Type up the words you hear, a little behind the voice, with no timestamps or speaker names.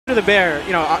the bear,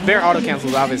 you know, bear auto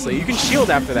cancels obviously. You can shield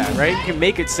after that, right? You can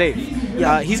make it safe.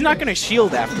 Yeah. He's not gonna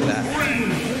shield after that.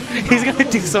 He's gonna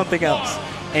do something else,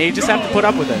 and you just have to put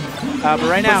up with it. But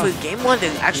right now, for game 1,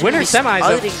 they're actually winner semis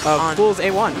of Pools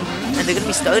A1, and they're gonna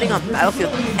be starting on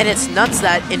Battlefield, and it's nuts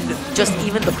that in just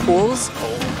even the pools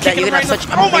that you're gonna have such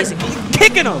amazing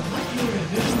kicking him.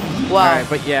 Wow, right,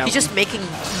 but yeah, he's just making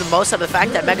the most of the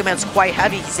fact that Megaman's quite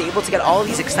heavy. He's able to get all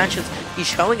these extensions. He's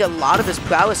showing a lot of his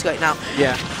prowess right now.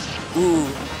 Yeah. Ooh.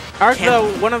 Arc though,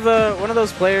 one of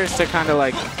those players to kind of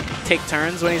like take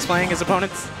turns when he's playing his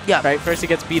opponents. Yeah. Right. First he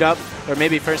gets beat up, or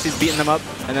maybe first he's beating them up,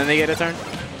 and then they get a turn.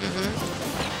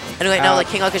 And right now, like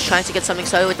KingArc is trying to get something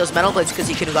started with those metal blades because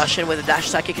he can rush in with a dash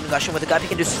attack, he can rush in with a gun, he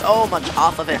can do so much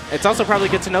off of it. It's also probably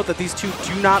good to note that these two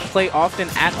do not play often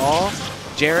at all.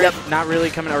 Jared not really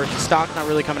coming, or Stock not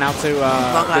really coming out to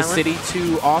the city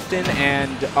too often,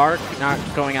 and Arc not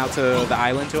going out to the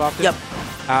island too often.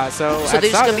 So they're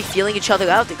just going to be feeling each other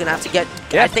out. They're going to have to get,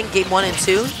 I think, game 1 and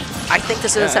 2. I think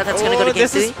this is a set that's going to go to game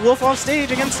 3. This is Wolf off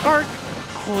stage against Arc.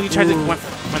 Oh, he tried to went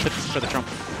for the trump.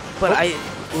 But the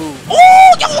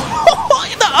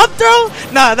up throw?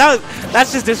 Nah,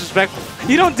 that's just disrespectful.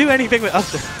 You don't do anything with up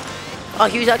throw. Oh,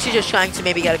 he was actually just trying to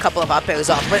maybe get a couple of up airs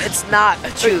off, but it's not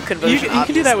a true conversion. You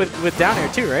can do that with down air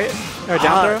too, right? Or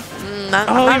down throw?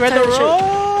 He read the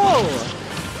roll!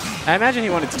 I imagine he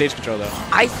wanted stage control though.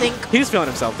 I think he was feeling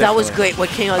himself. That was great what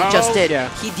KingArc just did. Yeah.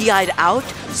 He DI'd out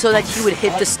so that he would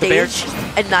hit the stage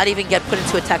and not even get put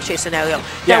into a tech chase scenario.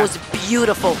 That was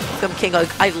beautiful from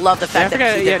KingArc. I love the fact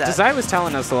that he did that. Desai was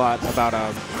telling us a lot about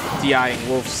DIing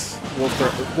Wolf's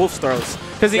throws.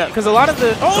 Because a lot of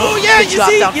the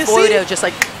you see, just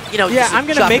like, you know. Yeah, I'm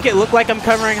gonna make it look like I'm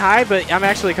covering high, but I'm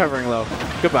actually covering low.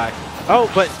 Goodbye. Oh,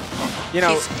 but you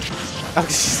know,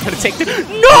 she's gonna take the.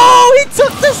 No, he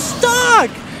took the stock.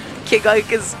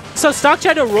 KingArc is so Stock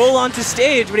tried to roll onto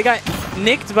stage, but he got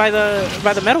nicked by the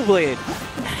metal blade.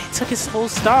 And he took his whole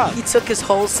stock. He took his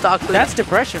whole stock. That's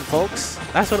depression, folks.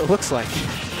 That's what it looks like.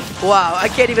 Wow, I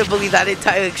can't even believe that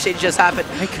entire exchange just happened.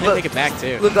 I couldn't make it back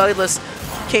too. Regardless,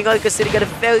 KingArc is sitting at a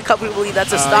very comfortably.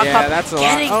 That's a stock pop. That's a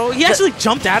lot. Oh, he actually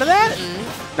jumped out of that?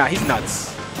 Nah, he's nuts.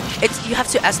 You have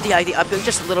to SDI the up air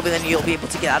just a little bit, and you'll be able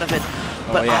to get out of it.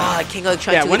 But KingArc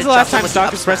trying to. When's the last time Stock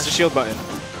has pressed the shield button?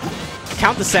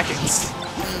 Count the seconds.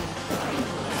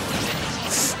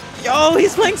 Yo,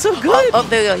 he's playing so good. Oh,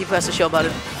 there you go. He pressed the shield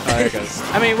button. Oh, there it goes.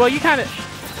 I mean, well, you kind of.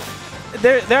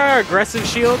 There are aggressive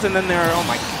shields, and then there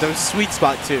are there's sweet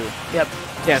spot too. Yep.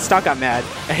 Yeah, Stock got mad.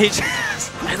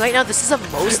 And right now, this is a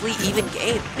mostly even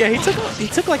game. Yeah, he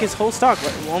took like his whole stock,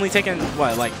 only taking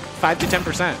what, like 5 to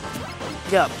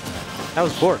 10%. Yep. That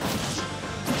was poor.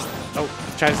 Oh,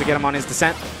 tries to get him on his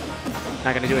descent.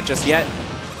 Not gonna do it just yet.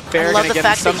 I love the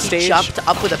fact that he jumped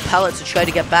up with a pellet to try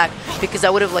to get back, because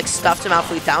that would have like stuffed him out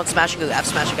for down smashing or F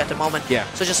smashing at the moment. Yeah.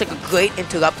 So just like a great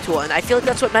interrupt tool, and I feel like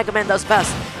that's what Megaman does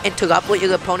best: interrupt what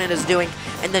your opponent is doing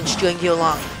and then string you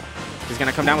along. He's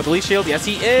gonna come down with the leash shield. Yes,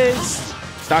 he is.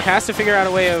 Stock has to figure out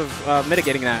a way of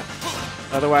mitigating that.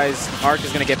 Otherwise, Arc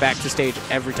is gonna get back to stage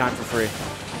every time for free.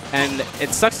 And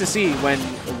it sucks to see when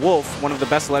Wolf, one of the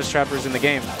best ledge trappers in the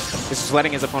game, is just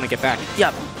letting his opponent get back.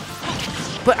 Yep.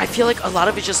 But I feel like a lot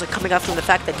of it's just like coming out from the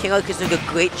fact that KingArc is doing a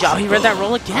great job. Oh, he read that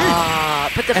roll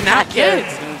again. But the fact is,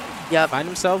 he's gonna find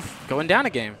himself going down a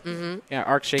game. Yeah,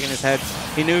 Arc shaking his head.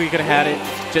 He knew he could have had it.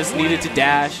 Just needed to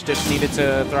dash. Just needed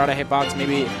to throw out a hitbox,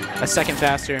 maybe a second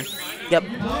faster. Yep.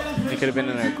 It could have been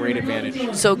a great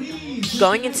advantage. So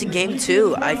going into game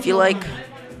 2, I feel like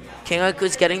KingArc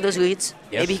is getting those leads.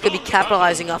 Yep. Maybe he could be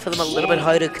capitalizing off of them a little bit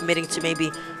harder, committing to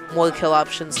maybe more kill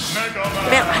options.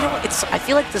 Man, I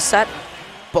feel like the set,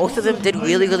 both of them did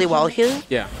really, really well here.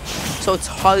 Yeah. So it's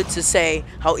hard to say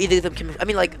how either of them can. I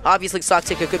mean, like, obviously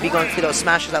Stocktaker could be going through those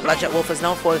smashes that Legend Wolf is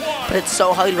known for, but it's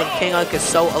so hard when KingArc is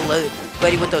so alert,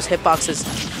 ready with those hitboxes.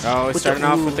 Oh, he's starting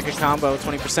off with the good combo,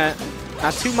 20%.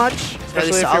 Not too much,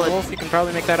 especially if you're Wolf. You can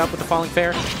probably make that up with the falling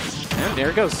fair. And there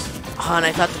it goes. Oh, and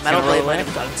I thought the metal blade might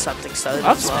have gotten something started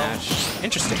up as well. Smash.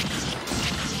 Interesting.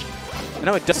 I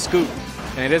know it does scoop,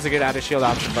 and it is a good out-of-shield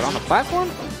option, but on the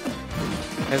platform,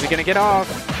 is he going to get off?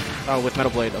 Oh, with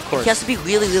Metal Blade, of course. He has to be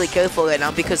really, really careful right now,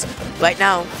 because right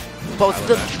now, both of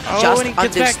them just and he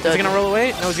gets understood. Back. Is he going to roll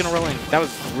away? No, he's going to roll in. That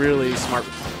was really smart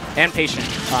and patient.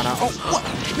 Oh,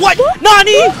 what?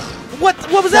 Nani? What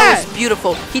was that? That was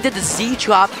beautiful. He did the Z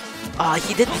drop.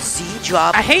 He did the Z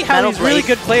drop. I hate how these really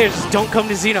good players just don't come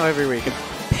to Xeno every week. It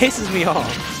pisses me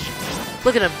off.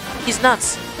 Look at him. He's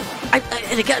nuts.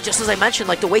 And again, just as I mentioned,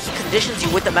 like the way he conditions you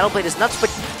with the Metal Blade is nuts,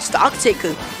 but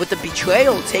Stocktaker with the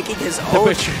betrayal taking his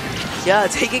own. Yeah,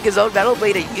 taking his own Metal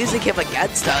Blade and using him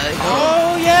against her.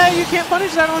 Oh, yeah, you can't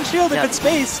punish that on shield if it's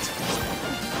spaced.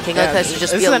 KingArc has to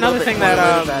just this be is a another little bit thing more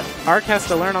that that. Arc has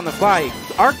to learn on the fly.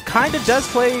 Arc kind of does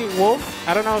play Wolf.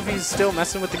 I don't know if he's still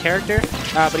messing with the character,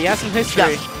 but he has some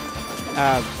history.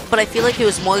 Yeah. But I feel like it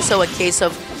was more so a case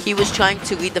of he was trying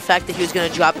to read the fact that he was going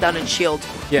to drop down and shield.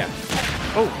 Yeah.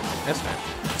 Oh, that's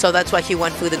fine. So that's why he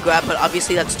went through the grab, but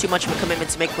obviously that's too much of a commitment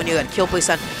to make when you're at kill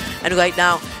percent. And right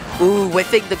now, ooh,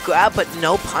 whiffing the grab, but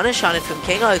no punish on it from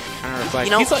KingArc.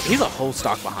 You know, he's a whole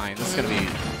stock behind. This is going to be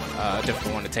a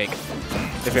difficult one to take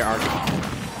if you're Arc.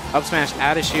 Up smash,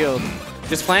 add a shield.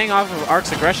 Just playing off of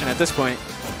Arc's aggression at this point.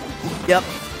 Yep.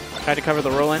 Tried to cover the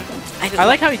roll in. I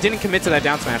like how he didn't commit to that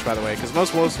down smash, by the way, because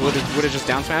most wolves would have just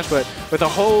down smash, but with a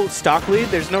whole stock lead,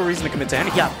 there's no reason to commit to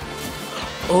anything. Yeah.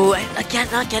 Oh, and again,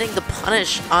 not getting the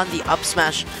punish on the up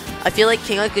smash. I feel like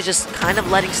KingArc is just kind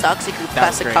of letting Stocktaker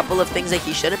pass a couple of things that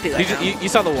he shouldn't be right now. You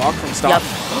saw the walk from Stock. Yep.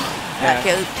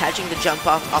 Yeah. Catching the jump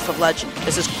off of ledge.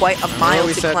 This is quite a mile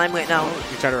to climb right now.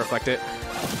 You try to reflect it.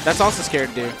 That's also scary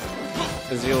to do,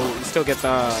 because you'll still get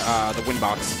the win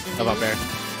box of up air.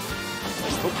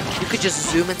 You could just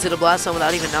zoom into the blast zone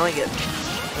without even knowing it.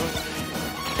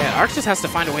 Yeah, Arc just has to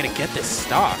find a way to get this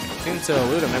stock. Seems to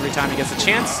elude him every time he gets a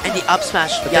chance. And the up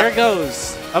smash. But there it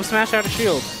goes. Up smash out of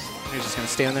shield. He's just going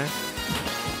to stand there.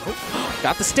 Oh,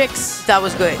 got the sticks. That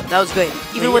was great. That was great.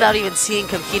 Even without even seeing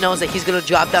him, he knows that he's going to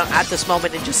drop down at this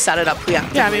moment and just set it up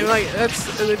preemptively. Yeah, I mean, like,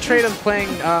 that's the trait of playing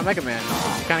Megaman.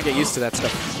 You kind of get used to that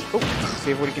stuff. Oh,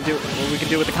 see what he can do. What we can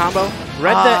do with the combo.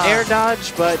 Read the air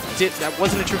dodge, but that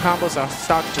wasn't a true combo, so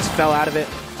stock just fell out of it.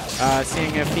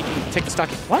 Seeing if he can take the stock.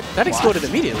 What? That exploded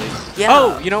immediately. Yeah.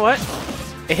 Oh, you know what?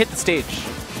 It hit the stage.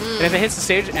 And if it hits the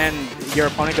stage and your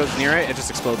opponent goes near it, it just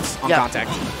explodes on contact,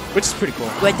 which is pretty cool.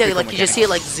 Right there, like you just see it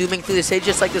like zooming through the stage,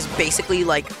 just like this basically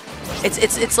like,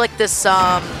 it's like this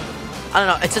I don't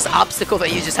know, it's this obstacle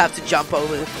that you just have to jump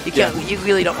over. You can't, you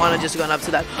really don't want to just run up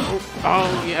to that.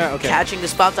 Oh yeah, okay. Catching the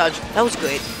spot dodge, that was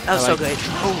great. That was so great.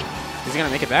 Oh, is he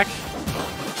gonna make it back?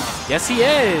 Yes, he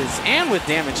is, and with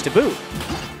damage to boot.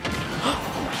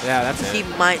 Yeah, that's it. He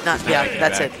might not. Yeah,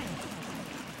 that's it.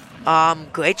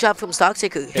 Great job from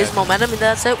Stocktaker. His momentum in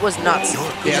that set was nuts.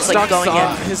 He's just like going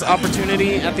saw in. His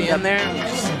opportunity at the end there.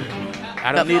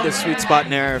 I don't need the sweet spot in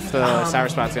there if the sour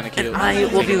spot's going to kill. I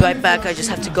will be right back. I just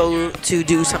have to go to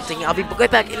do something. I'll be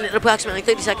right back in approximately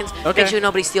 30 seconds. Okay. Make sure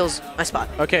nobody steals my spot.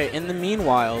 Okay, in the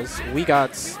meanwhile, we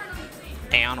got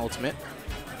Aeon Ultimate.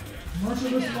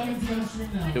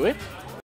 Do it?